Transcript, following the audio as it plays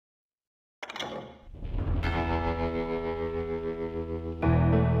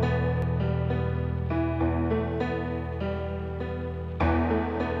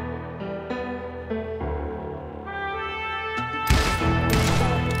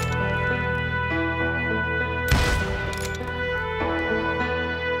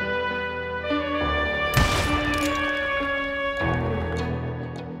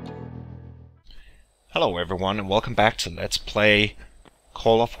Hello everyone and welcome back to Let's Play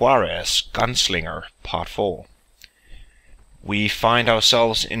Call of Juarez, Gunslinger, Part 4. We find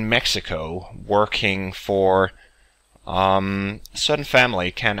ourselves in Mexico working for a certain family.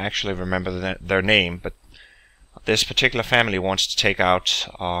 Can't actually remember their name, but this particular family wants to take out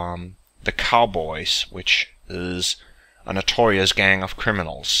the Cowboys, which is a notorious gang of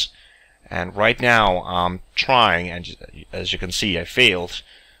criminals. And right now I'm trying, and as you can see I failed,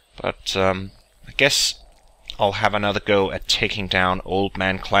 but I guess I'll have another go at taking down Old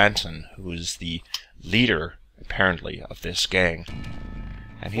Man Clanton, who is the leader, apparently, of this gang.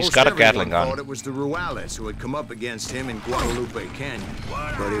 And he's got a Gatling gun. Thought it was the Juarez who had come up against him in Guadalupe Canyon,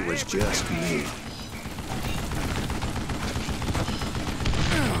 but it was just me.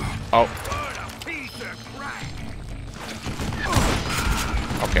 Oh.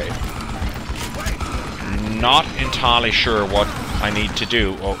 Okay. Not entirely sure what I need to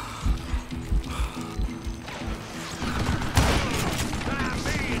do. Oh.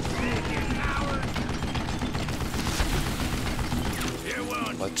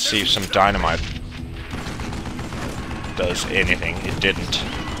 Let's see if some dynamite does anything. It didn't.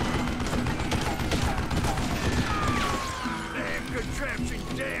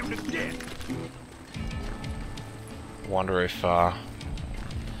 Wonder if oh,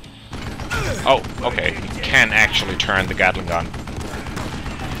 okay. You can actually turn the Gatling gun.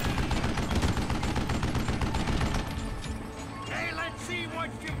 Hey, let's see what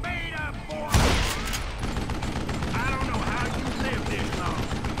you're made of, boy. I don't know how you live this long.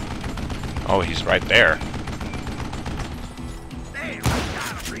 Oh, he's right there. Damn,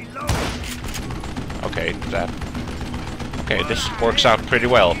 gotta reload. Okay, okay, this works out pretty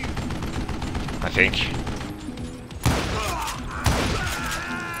well, I think.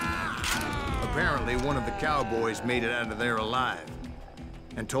 Apparently, one of the Cowboys made it out of there alive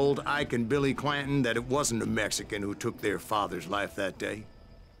and told Ike and Billy Clanton that it wasn't a Mexican who took their father's life that day.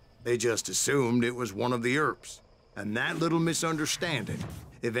 They just assumed it was one of the Earps, and that little misunderstanding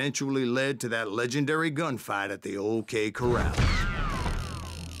eventually led to that legendary gunfight at the OK Corral.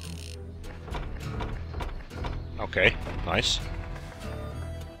 Okay, nice.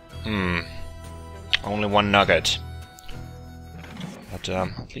 Only one nugget. But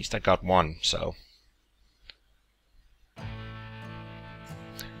at least I got one, so.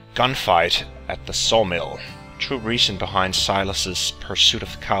 Gunfight at the sawmill. True reason behind Silas's pursuit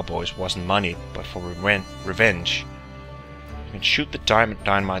of the Cowboys wasn't money, but for revenge. You can shoot the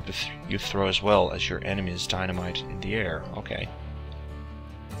dynamite you throw as well as your enemy's dynamite in the air. Okay.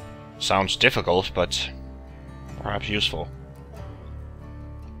 Sounds difficult, but perhaps useful.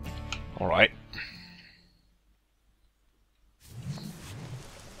 Alright.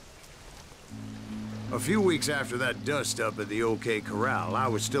 A few weeks after that dust-up at the OK Corral, I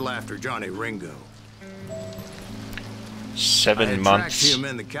was still after Johnny Ringo. 7 months. I tracked him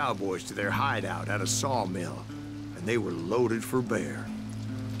and the Cowboys to their hideout at a sawmill, and they were loaded for bear.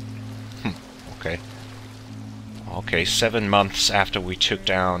 Okay. Okay, 7 months after we took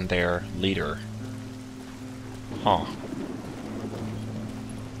down their leader. Huh.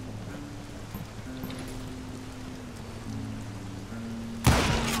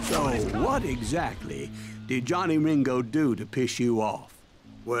 So, what exactly did Johnny Ringo do to piss you off?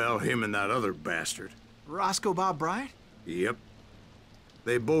 Well, him and that other bastard. Roscoe Bob Bryant? Yep.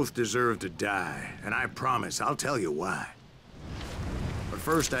 They both deserve to die, and I promise I'll tell you why. But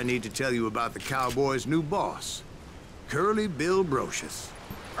first I need to tell you about the Cowboys' new boss, Curly Bill Brocious.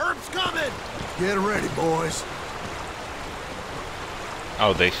 Herb's coming! Get ready, boys.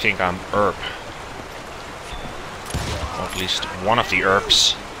 Oh, they think I'm Earp. Or at least one of the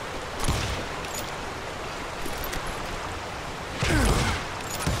Earps.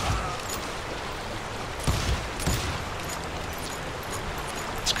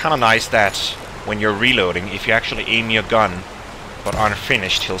 It's kind of nice that when you're reloading, if you actually aim your gun but aren't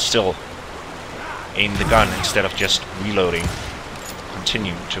finished, he'll still aim the gun instead of just reloading.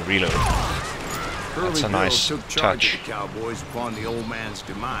 Continue to reload. That's a nice took charge touch. of the Cowboys upon the old man's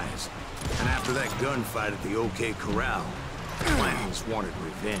demise, and after that gunfight at the OK Corral, Clantons wanted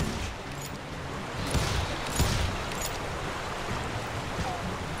revenge.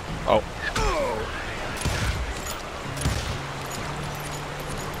 Oh.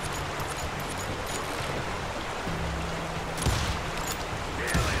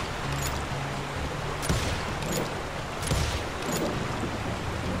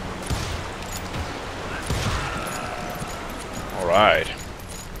 Alright.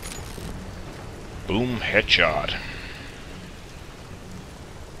 Boom, headshot.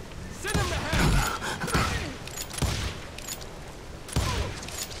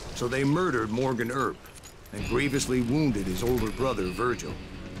 So they murdered Morgan Earp, and grievously wounded his older brother, Virgil.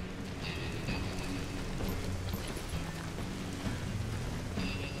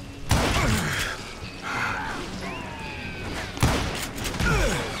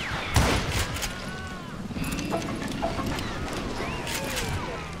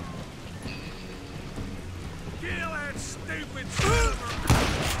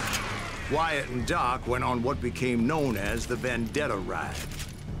 Wyatt and Doc went on what became known as the Vendetta Ride,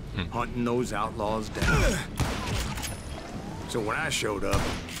 hunting those outlaws down. So when I showed up,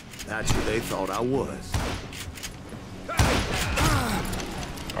 that's who they thought I was.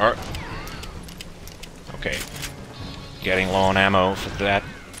 Alright. Okay. Getting low on ammo for that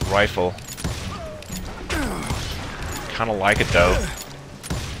rifle. Kinda like it though.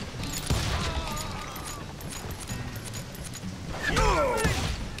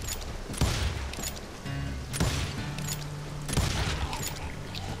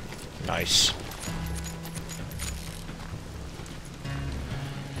 Nice.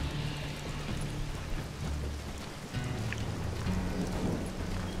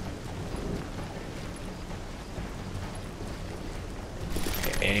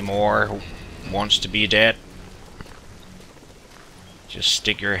 Any more who wants to be dead? Just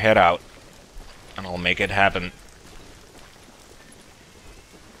stick your head out and I'll make it happen.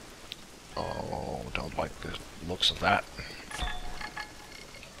 Oh, don't like the looks of that.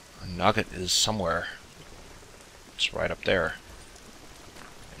 A nugget is somewhere. It's right up there.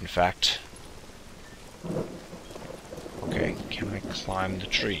 In fact... Okay, can I climb the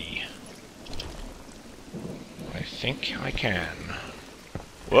tree? I think I can.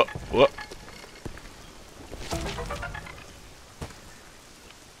 Whoop, whoop.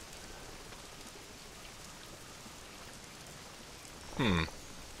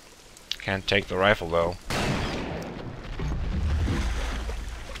 Can't take the rifle though.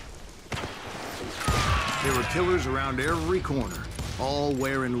 There were killers around every corner, all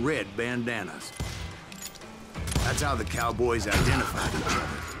wearing red bandanas. That's how the Cowboys identified each other.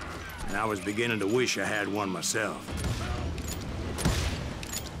 And I was beginning to wish I had one myself.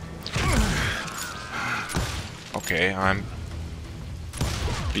 Okay, I'm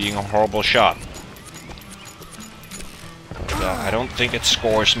being a horrible shot. But, I don't think it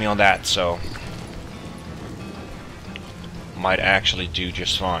scores me on that, so... might actually do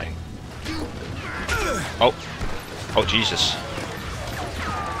just fine. Oh! Oh, Jesus.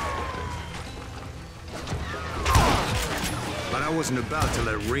 But I wasn't about to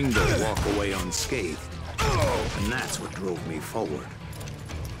let Ringo walk away unscathed. And that's what drove me forward.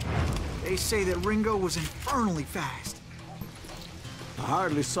 They say that Ringo was infernally fast. I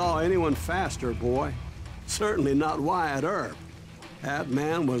hardly saw anyone faster, boy. Certainly not Wyatt Earp. That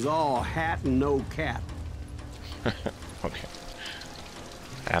man was all hat and no cap. Okay.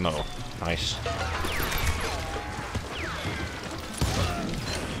 Ammo. Nice.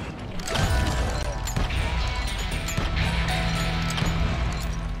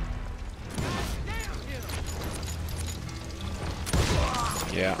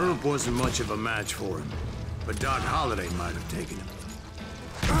 Yeah. Earp wasn't much of a match for him, but Doc Holliday might have taken him.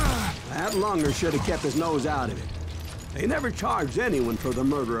 That lunger should have kept his nose out of it. They never charged anyone for the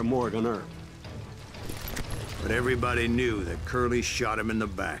murder of Morgan Earp. But everybody knew that Curly shot him in the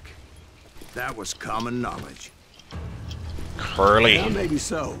back. That was common knowledge. Curly. Yeah, maybe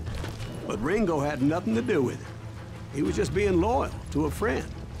so. But Ringo had nothing to do with it. He was just being loyal to a friend.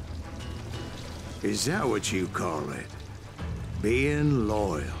 Is that what you call it? Being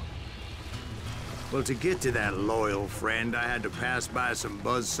loyal? Well, to get to that loyal friend, I had to pass by some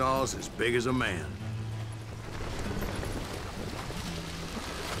buzzsaws as big as a man.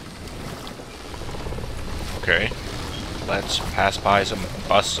 Okay. Let's pass by some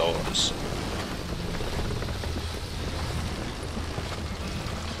buzzsaws.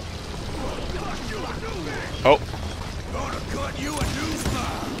 Oh.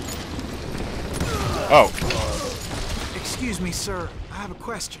 Oh. Excuse me, sir. I have a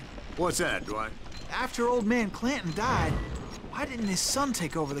question. What's that, Dwight? After Old Man Clanton died, why didn't his son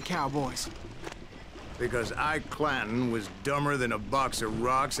take over the Cowboys? Because Clanton was dumber than a box of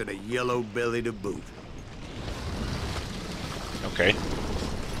rocks and a yellow belly to boot. Okay.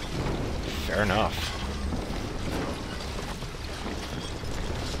 Fair enough.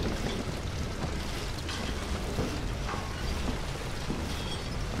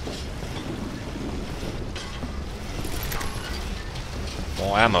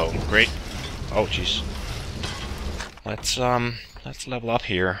 More ammo. Great. Oh, jeez. Let's level up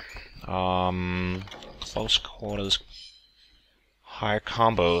here. Close quarters, higher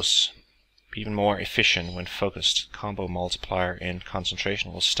combos. even more efficient when focused. Combo multiplier in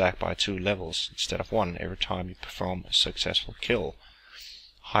concentration will stack by 2 levels instead of 1 every time you perform a successful kill.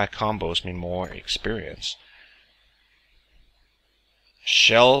 High combos mean more experience.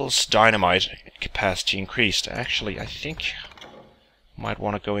 Shells dynamite capacity increased. Actually, I think I might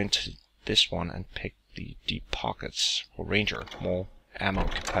want to go into this one and pick the deep pockets for Ranger. More ammo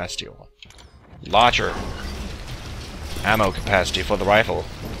capacity, or larger ammo capacity for the rifle.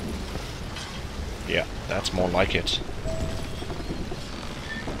 Yeah, that's more like it.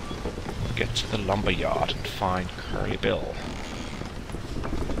 Get to the lumber yard and find Curly Bill.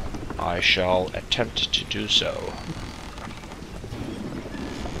 I shall attempt to do so.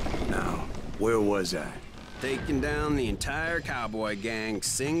 Now, where was I? Taking down the entire cowboy gang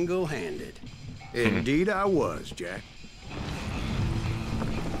single-handed. Indeed I was, Jack.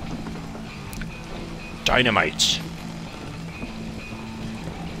 Dynamite.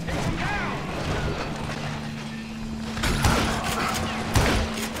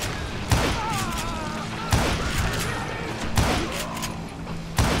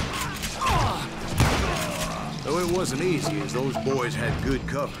 Though it wasn't easy, as those boys had good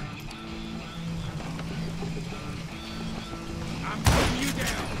cover. I'm putting you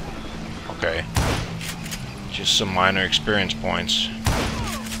down. Okay. Just some minor experience points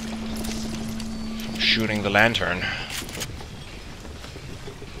from shooting the lantern.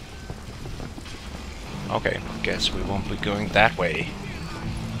 Okay, guess we won't be going that way.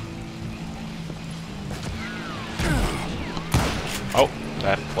 Oh,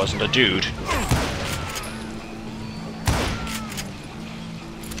 that wasn't a dude.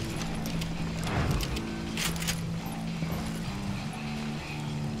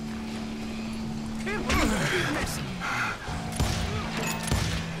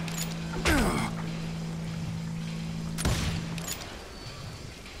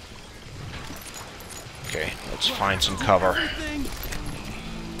 Okay, let's find some cover.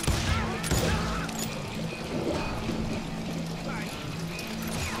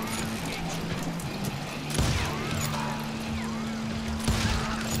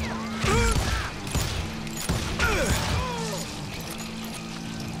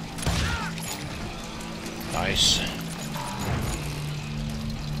 Nice.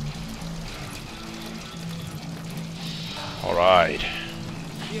 All right.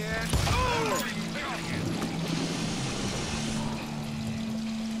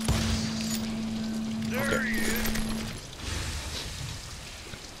 There he is.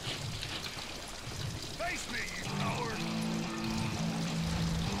 Face me, you coward.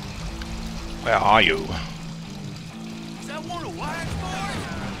 Where are you? Is that one of Wyatt's boys?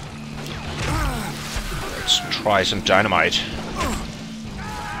 Let's try some dynamite.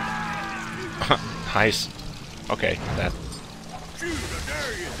 Nice. Okay, that. Shoot, I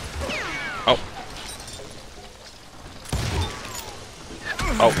dare you. Oh.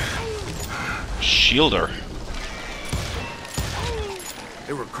 Oh. Shielder.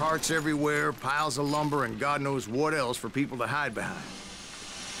 There were carts everywhere, piles of lumber, and God knows what else for people to hide behind.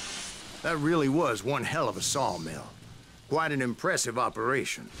 That really was one hell of a sawmill. Quite an impressive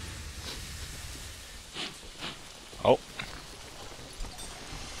operation. Oh.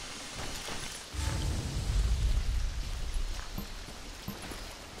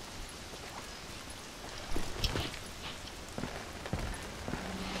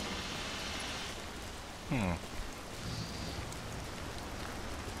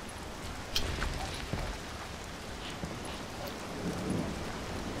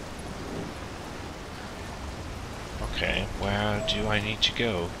 Okay, where do I need to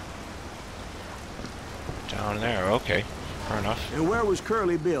go? Down there, okay. Fair enough. And where was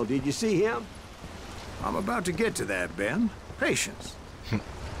Curly Bill? Did you see him? I'm about to get to that, Ben. Patience.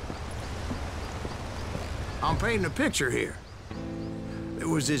 I'm painting a picture here. There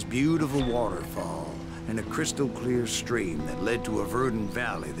was this beautiful waterfall and a crystal clear stream that led to a verdant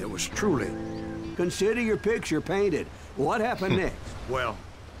valley that was truly... Consider your picture painted. What happened next? Well,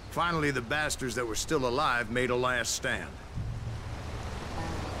 finally the bastards that were still alive made a last stand.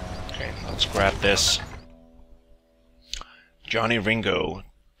 Okay, let's grab this.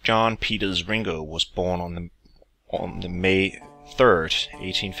 John Peters Ringo was born on the May 3rd,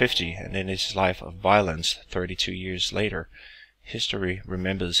 1850, and in his life of violence 32 years later, history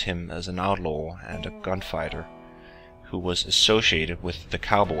remembers him as an outlaw and a gunfighter who was associated with the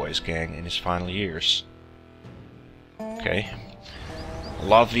Cowboys gang in his final years. Okay. A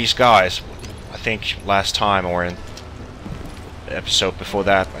lot of these guys, I think last time or in the episode before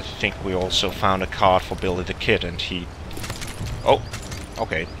that, I think we also found a card for Billy the Kid, and he... Oh,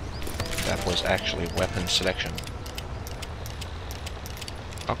 okay. That was actually weapon selection.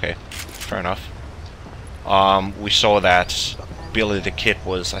 Okay. fair enough. We saw that Billy the Kid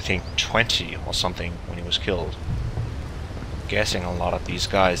was, I think, 20 or something when he was killed. Guessing a lot of these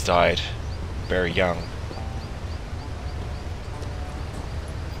guys died very young.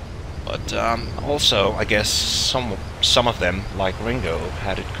 But also, I guess some of them, like Ringo,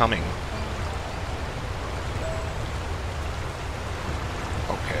 had it coming.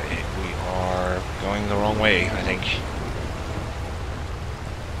 Okay, we are going the wrong way, I think.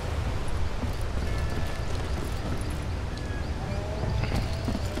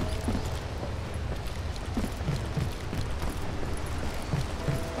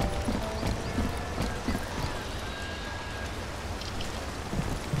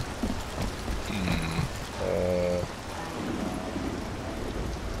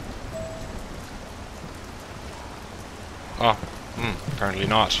 Apparently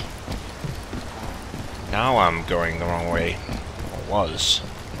not. Now I'm going the wrong way. Or was.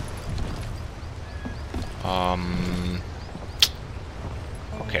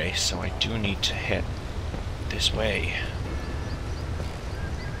 Okay, so I do need to head this way.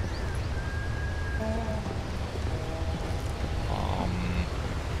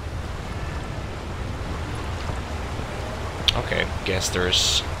 Okay, guess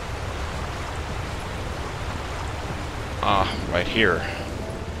there's... right here.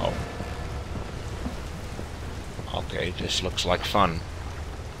 Oh. Okay, this looks like fun.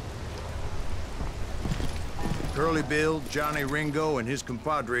 Curly Bill, Johnny Ringo, and his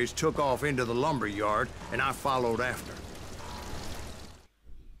compadres took off into the lumber yard, and I followed after.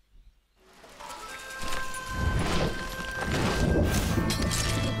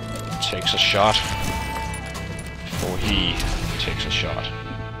 Takes a shot before he takes a shot.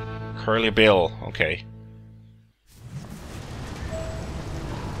 Curly Bill, okay.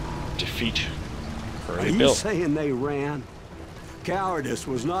 Defeat Curly Bill. Are you saying they ran? Cowardice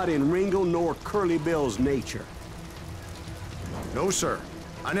was not in Ringo nor Curly Bill's nature. No, sir.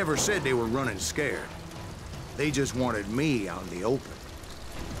 I never said they were running scared. They just wanted me out in the open.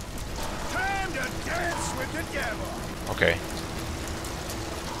 Time to dance with the devil. Okay.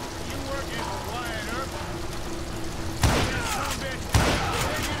 You working for Wyatt Earp?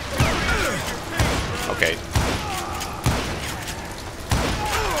 Okay.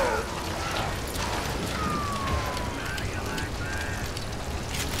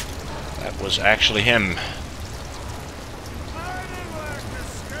 That was actually him.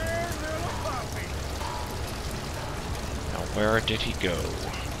 Now where did he go?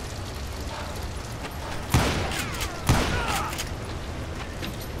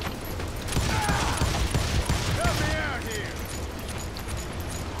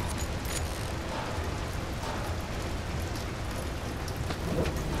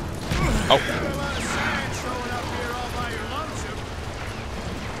 Oh.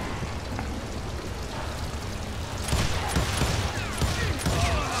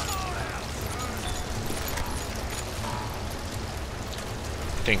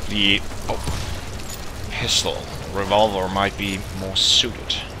 I think the pistol, revolver might be more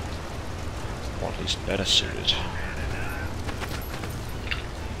suited. Or at least better suited.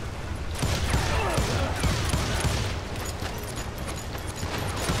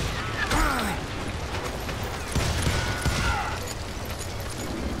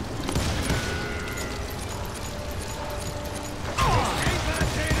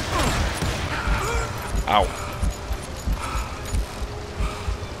 Ow.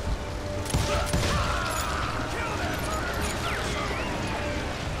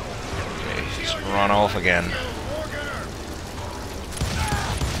 Run off again.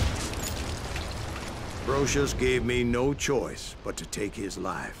 Brocious gave me no choice but to take his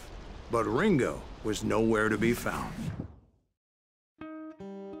life. But Ringo was nowhere to be found.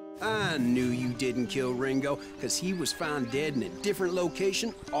 I knew you didn't kill Ringo, because he was found dead in a different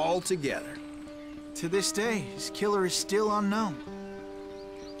location altogether. To this day, his killer is still unknown.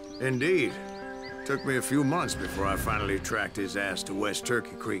 Indeed. Took me a few months before I finally tracked his ass to West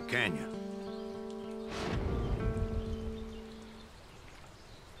Turkey Creek Canyon.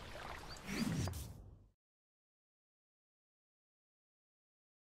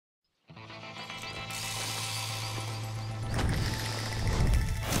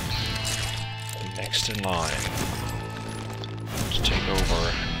 Next in line to take over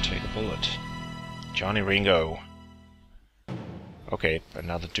and take a bullet. Johnny Ringo. Okay,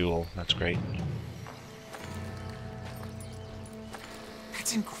 another duel. That's great.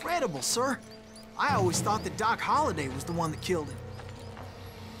 That's incredible, sir. I always thought that Doc Holliday was the one that killed him.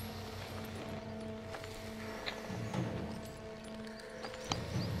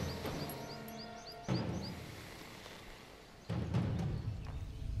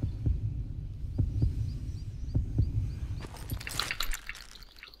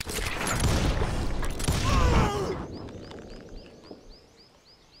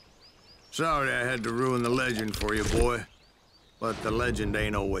 Sorry I had to ruin the legend for you, boy. But the legend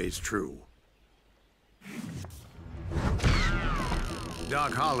ain't always true.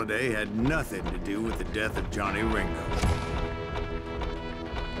 Doc Holliday had nothing to do with the death of Johnny Ringo.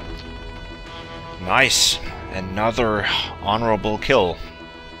 Nice. Another honorable kill.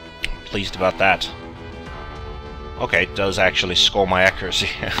 Pleased about that. Okay, it does actually score my accuracy.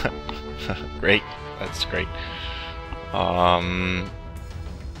 Great. That's great.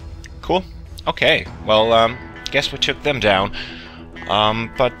 Cool. Okay. Well, guess we took them down.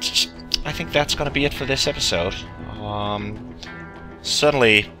 But I think that's gonna be it for this episode.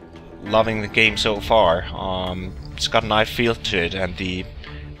 Certainly loving the game so far. It's got a nice feel to it, and the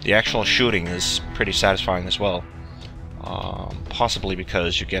actual shooting is pretty satisfying as well. Possibly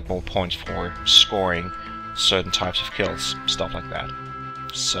because you get more points for scoring certain types of kills, stuff like that.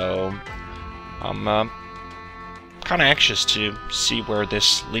 So I'm kind of anxious to see where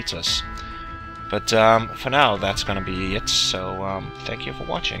this leads us. But for now, that's gonna be it. So thank you for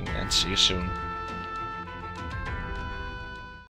watching, and see you soon.